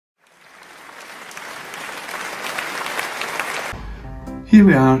Here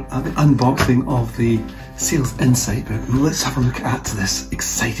we are at the unboxing of the Sales Insight book. Let's have a look at this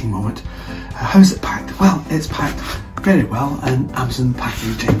exciting moment. How's it packed? Well, it's packed very well in Amazon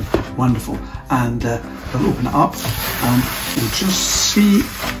packaging. Wonderful. And we'll open it up and we'll just see.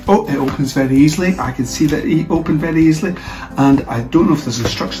 Oh, it opens very easily. I can see that it opened very easily. And I don't know if there's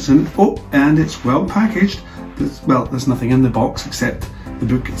instructions in it. Oh, and it's well packaged. Well, there's nothing in the box except the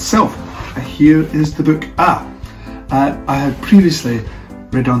book itself. Here is the book. I had previously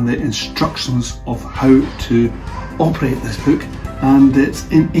read on the instructions of how to operate this book, and it's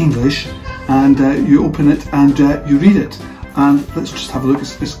in English, and you open it and you read it. And let's just have a look.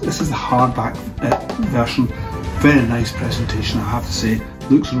 This is the hardback version. Very nice presentation, I have to say.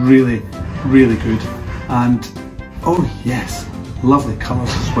 Looks really, really good. And oh yes, lovely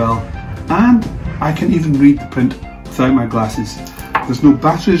colours as well. And I can even read the print without my glasses. There's no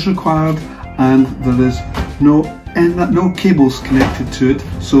batteries required, and there is no cables connected to it,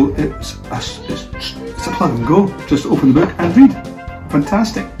 so it's a plug and go. Just open the book and read.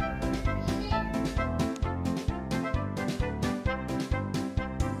 Fantastic.